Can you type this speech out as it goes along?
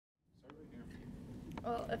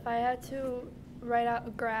Well, if I had to write out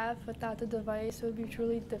a graph without the device, it would be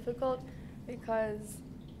truly difficult because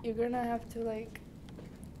you're gonna have to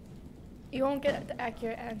you won't get the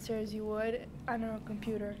accurate answers you would on a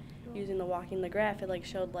computer. Using the walking the graph, it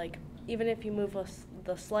showed even if you move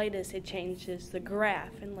the slightest, it changes the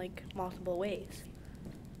graph in multiple ways.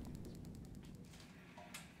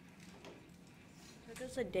 It took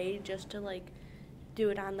us a day just to do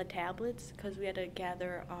it on the tablets because we had to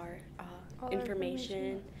gather our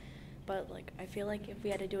information. But I feel like if we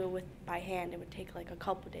had to do it by hand, it would take a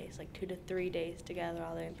couple days, 2 to 3 days to gather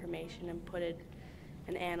all the information and put it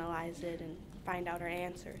and analyze it and find out our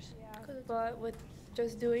answers. Yeah. But with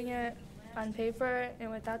just doing it on paper and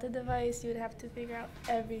without the device, you'd have to figure out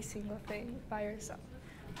every single thing by yourself.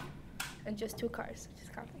 And just 2 cars, which is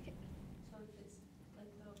complicated.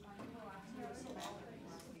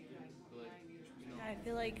 I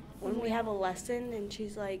feel like when we have a lesson and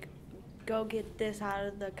she's like, go get this out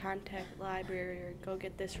of the contact library or go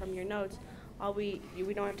get this from your notes, we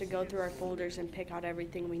don't have to go through our folders and pick out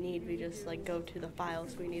everything we need. We just go to the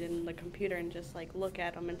files we need in the computer and just look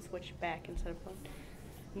at them and switch back instead of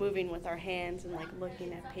moving with our hands and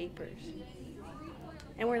looking at papers.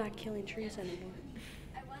 And we're not killing trees anymore.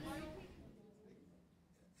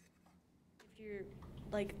 If you're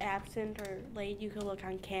absent or late, you can look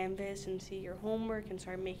on Canvas and see your homework and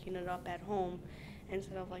start making it up at home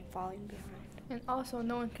instead of falling behind. And also,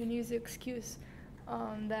 no one can use the excuse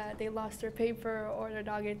that they lost their paper or their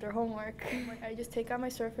dog ate their homework. I just take out my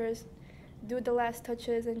surfers, do the last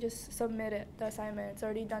touches, and just submit it, the assignment. It's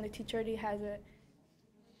already done. The teacher already has it.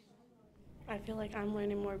 I feel like I'm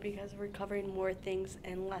learning more because we're covering more things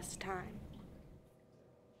in less time.